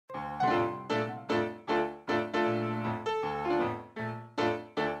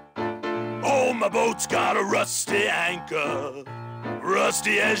Oh, my boat's got a rusty anchor,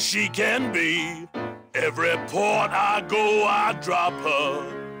 rusty as she can be. Every port I go, I drop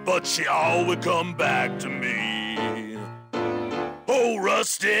her, but she always come back to me. Oh,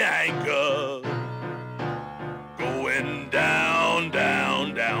 rusty anchor, going down,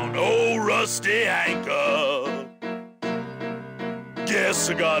 down, down. Oh, rusty anchor, guess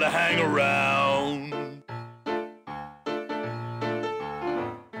I gotta hang around.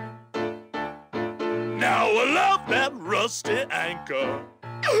 Now I love that rusty anchor,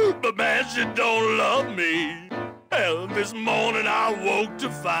 but man, she don't love me. Hell, this morning I woke to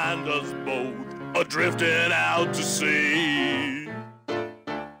find us both adrifting out to sea.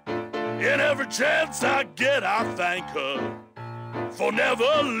 And every chance I get, I thank her for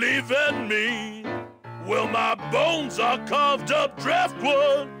never leaving me. Well, my bones are carved up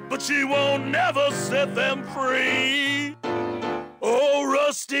driftwood, but she won't never set them free. Oh,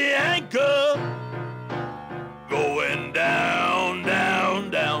 rusty anchor, going down,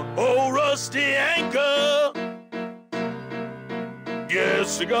 down, down. Oh, rusty anchor,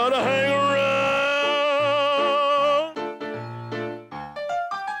 guess you gotta hang around.